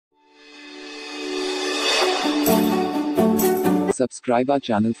Subscribe our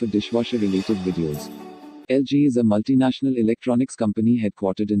channel for dishwasher related videos. LG is a multinational electronics company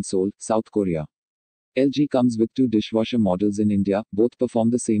headquartered in Seoul, South Korea. LG comes with two dishwasher models in India, both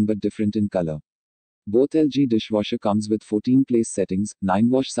perform the same but different in color. Both LG dishwasher comes with 14 place settings, 9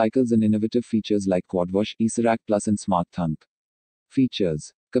 wash cycles and innovative features like Quad Wash, EasyRack Plus and Smart Thunk.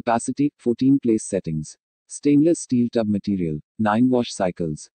 Features: capacity, 14 place settings. Stainless steel tub material, 9 wash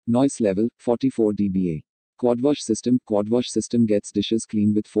cycles. Noise level, 44 dBA. Quad wash system gets dishes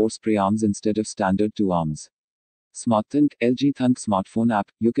clean with 4 spray arms instead of standard 2 arms. Smart Thunk, LG Thunk smartphone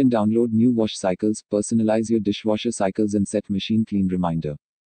app, you can download new wash cycles, personalize your dishwasher cycles and set machine clean reminder.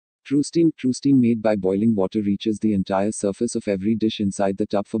 True steam made by boiling water reaches the entire surface of every dish inside the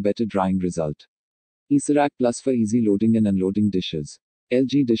tub for better drying result. EasyRack Plus for easy loading and unloading dishes.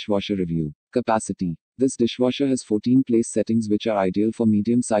 LG dishwasher review. Capacity. This dishwasher has 14 place settings which are ideal for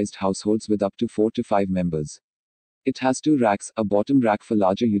medium-sized households with up to 4 to 5 members. It has 2 racks, a bottom rack for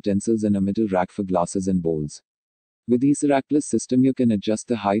larger utensils and a middle rack for glasses and bowls. With EasyRack Plus system you can adjust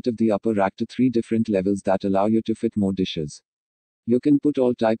the height of the upper rack to 3 different levels that allow you to fit more dishes. You can put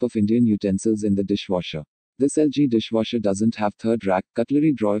all type of Indian utensils in the dishwasher. This LG dishwasher doesn't have third rack,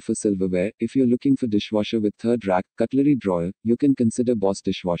 cutlery drawer for silverware. If you're looking for dishwasher with third rack, cutlery drawer, you can consider Bosch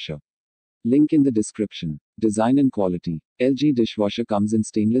dishwasher. Link in the description. Design and quality. LG dishwasher comes in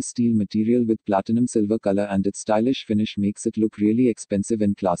stainless steel material with platinum silver color and its stylish finish makes it look really expensive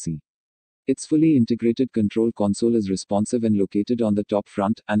and classy. Its fully integrated control console is responsive and located on the top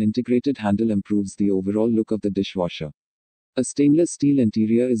front. An integrated handle improves the overall look of the dishwasher. A stainless steel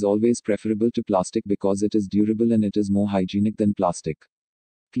interior is always preferable to plastic because it is durable and it is more hygienic than plastic.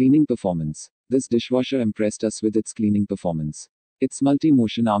 Cleaning performance. This dishwasher impressed us with its cleaning performance. Its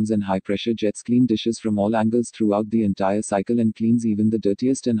multi-motion arms and high-pressure jets clean dishes from all angles throughout the entire cycle and cleans even the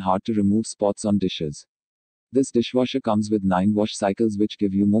dirtiest and hard-to-remove spots on dishes. This dishwasher comes with 9 wash cycles which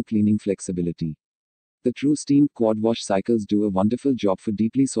give you more cleaning flexibility. The True Steam Quad Wash cycles do a wonderful job for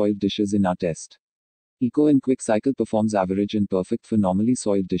deeply soiled dishes in our test. Eco and Quick cycle performs average and perfect for normally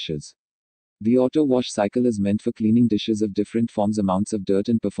soiled dishes. The Auto Wash cycle is meant for cleaning dishes of different forms. Amounts of dirt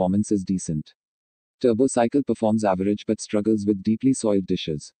and performance is decent. Turbo cycle performs average but struggles with deeply soiled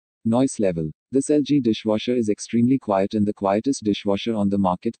dishes. Noise level. This LG dishwasher is extremely quiet and the quietest dishwasher on the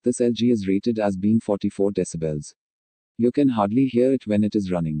market. This LG is rated as being 44 decibels. You can hardly hear it when it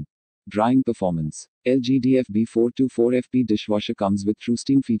is running. Drying performance. LG DFB424FP dishwasher comes with True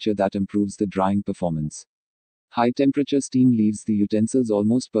Steam feature that improves the drying performance. High temperature steam leaves the utensils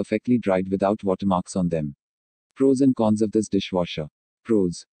almost perfectly dried without watermarks on them. Pros and cons of this dishwasher.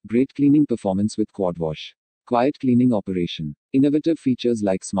 Pros: great cleaning performance with Quad Wash. Quiet cleaning operation. Innovative features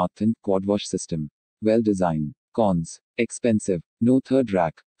like Smart Thunk Quad Wash system. Well designed. Cons: expensive. No third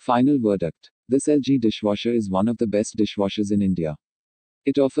rack. Final verdict. This LG dishwasher is one of the best dishwashers in India.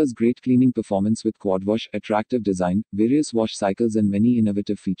 It offers great cleaning performance with Quad Wash, attractive design, various wash cycles and many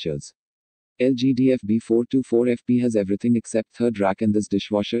innovative features. LG DFB424FP has everything except third rack and this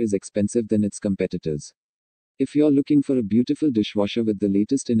dishwasher is expensive than its competitors. If you're looking for a beautiful dishwasher with the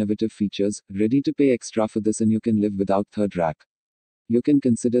latest innovative features, ready to pay extra for this and you can live without third rack, you can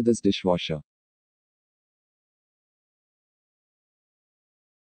consider this dishwasher.